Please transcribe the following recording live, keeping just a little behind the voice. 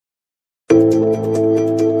What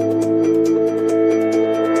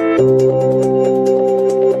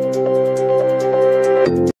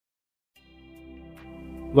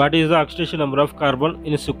is the oxidation number of carbon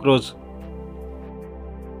in sucrose?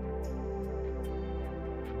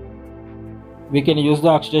 We can use the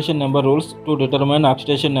oxidation number rules to determine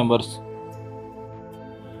oxidation numbers.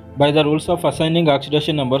 By the rules of assigning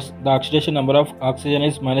oxidation numbers, the oxidation number of oxygen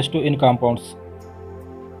is -2 in compounds.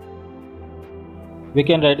 We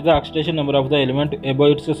can write the oxidation number of the element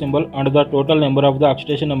above its symbol and the total number of the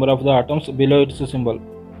oxidation number of the atoms below its symbol.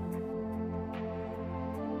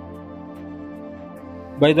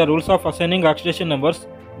 By the rules of assigning oxidation numbers,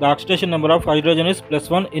 the oxidation number of hydrogen is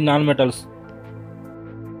 +1 in nonmetals.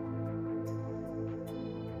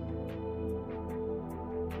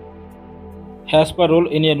 As per rule,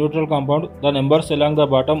 in a neutral compound, the numbers along the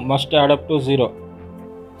bottom must add up to 0.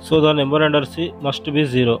 So the number under C must be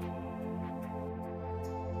 0.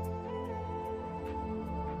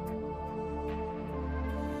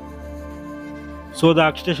 So the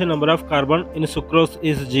oxidation number of carbon in sucrose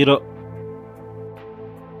is 0.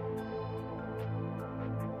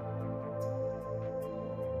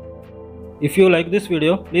 If you like this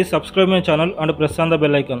video, please subscribe my channel and press on the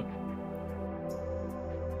bell icon.